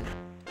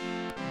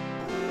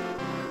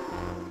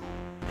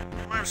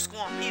 You wanna score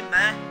on me,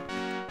 man?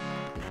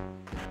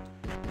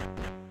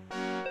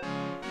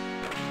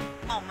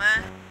 Oh,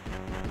 man.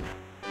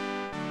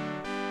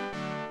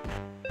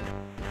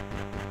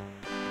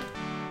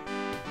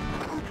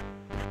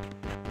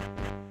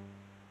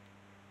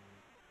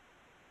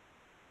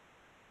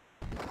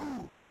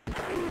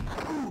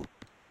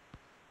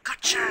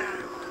 Gotcha! I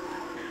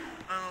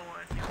don't know what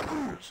I think of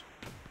brothers.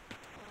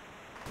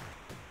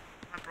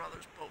 My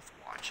brothers both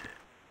watch it.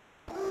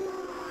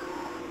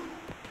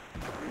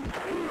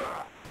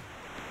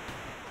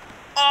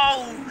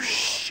 Oh,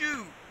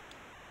 shoot!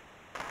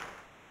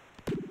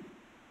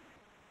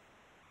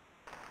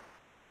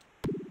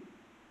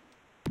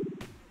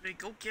 Hey,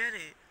 go get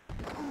it.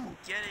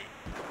 Get it.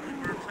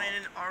 We're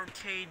playing an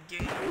arcade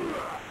game,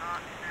 not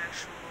an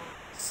actual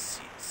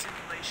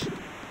simulation.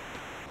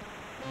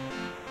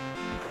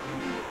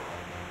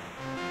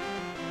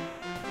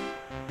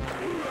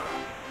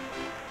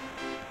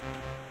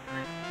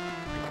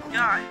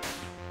 Guy.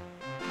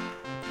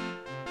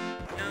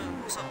 Yo,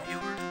 what's up,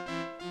 viewer?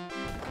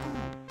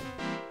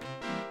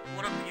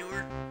 What up,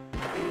 viewer?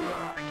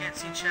 I can't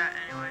see chat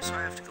anyway, so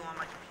I have to go on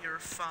my computer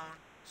phone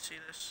to see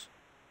this.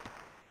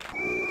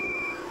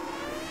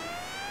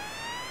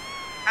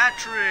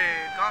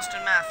 Hat-trick!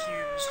 Austin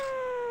Matthews.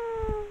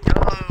 Yo,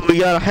 we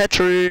got a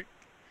hat-trick!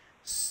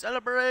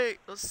 Celebrate!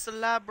 Let's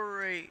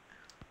celebrate!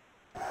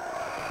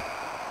 Let's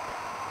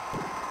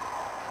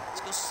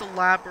go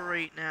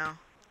celebrate now.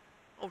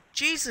 Oh,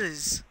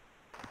 Jesus!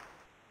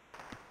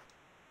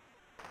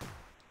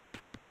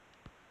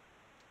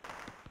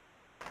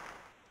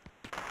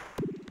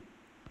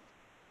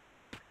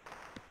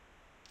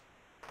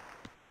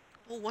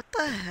 Oh, what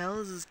the hell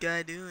is this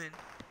guy doing?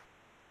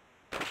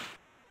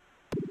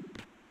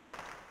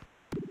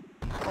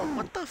 Oh,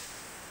 what the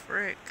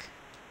frick?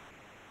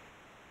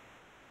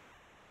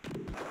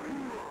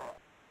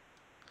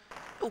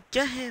 Oh,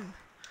 get him!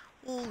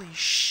 Holy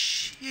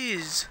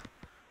shiz!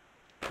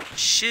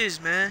 Shiz,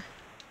 man.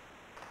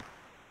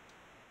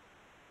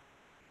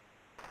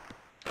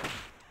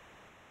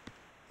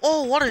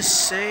 Oh, what a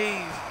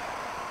save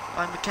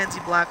by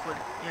Mackenzie Blackwood.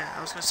 Yeah,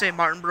 I was gonna say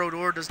Martin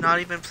Brodeur does not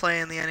even play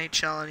in the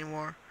NHL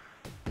anymore.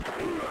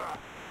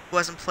 Who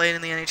hasn't played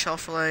in the NHL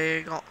for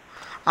like, I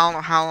don't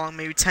know how long,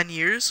 maybe 10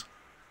 years?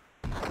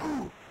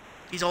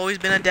 He's always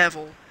been a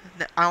Devil.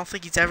 I don't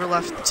think he's ever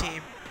left the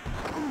team.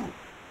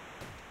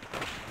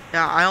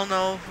 Yeah, I don't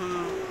know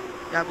who.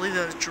 Yeah, I believe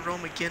that was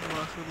Jerome McGinley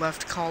who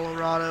left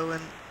Colorado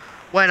and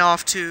went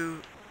off to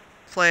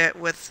play it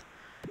with.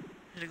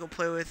 To go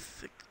play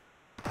with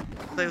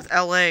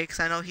LA, because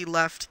I know he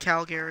left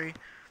Calgary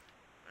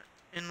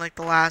in like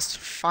the last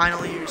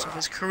final years of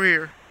his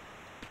career.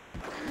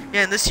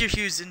 Yeah, and this year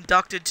he was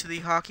inducted to the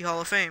Hockey Hall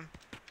of Fame.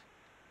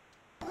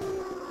 And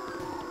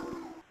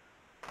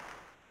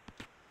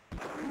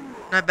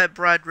I bet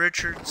Brad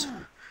Richards,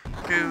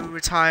 who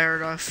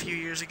retired a few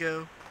years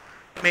ago,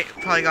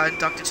 probably got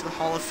inducted to the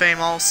Hall of Fame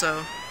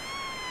also.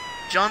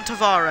 John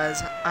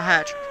Tavares, a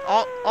hat-trick.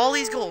 All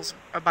these goals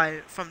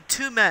are from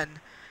two men,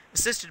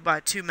 assisted by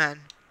two men.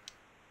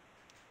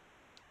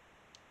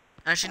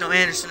 Actually, no,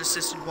 Anderson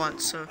assisted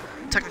once, so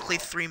technically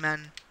 3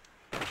 men.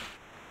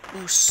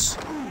 Oos.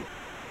 Come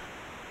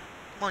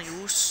on, you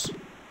oos.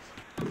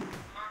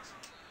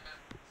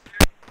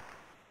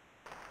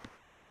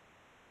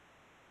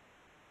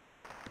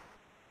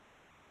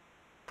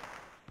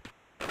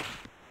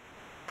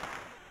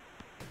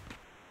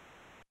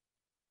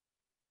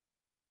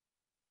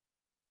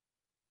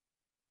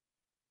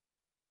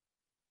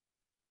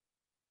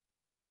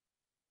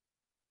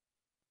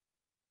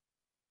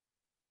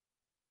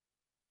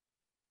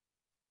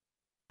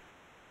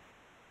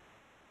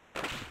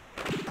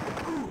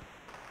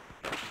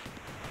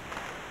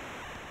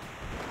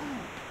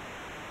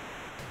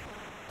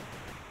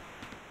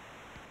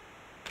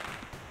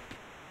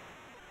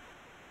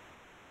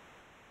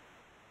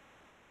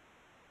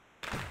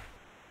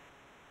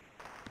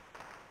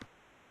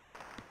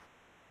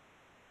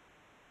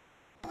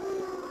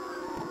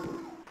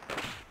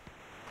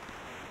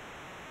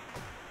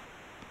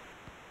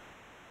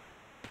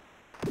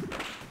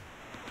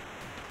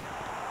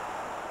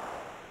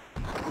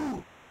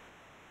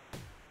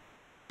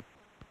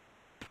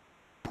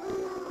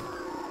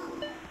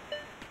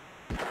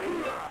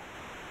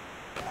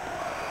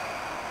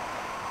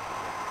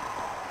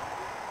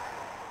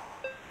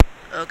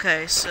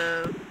 Okay,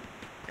 so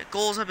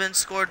goals have been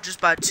scored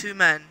just by 2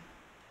 men.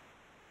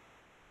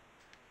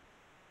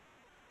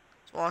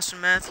 So Austin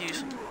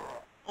Matthews.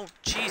 Oh,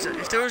 jeez.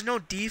 If there was no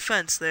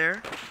defense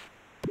there,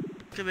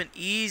 it could have been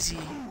easy.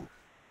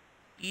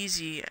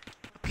 Easy.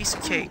 A piece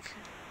of cake.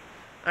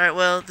 Alright,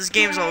 well, this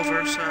game's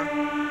over, so.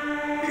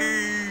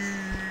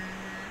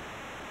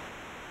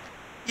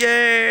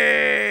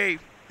 Yay!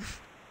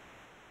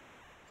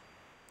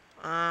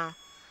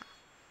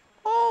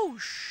 Oh,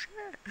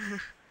 shit.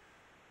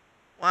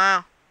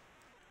 Wow.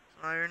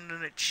 So I earned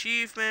an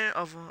achievement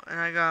and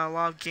I got a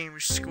lot of gamer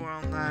score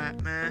on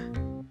that,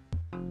 man.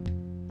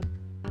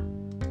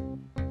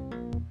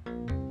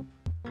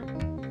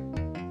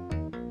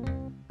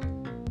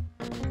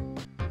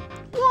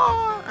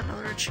 What?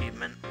 Another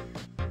achievement.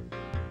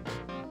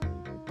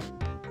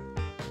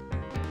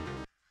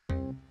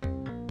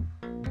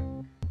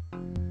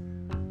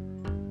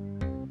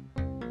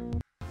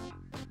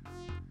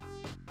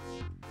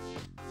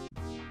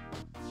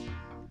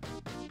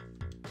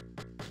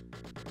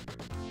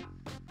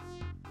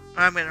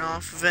 I'm getting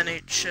off of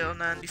NHL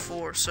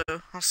 94, so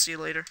I'll see you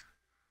later.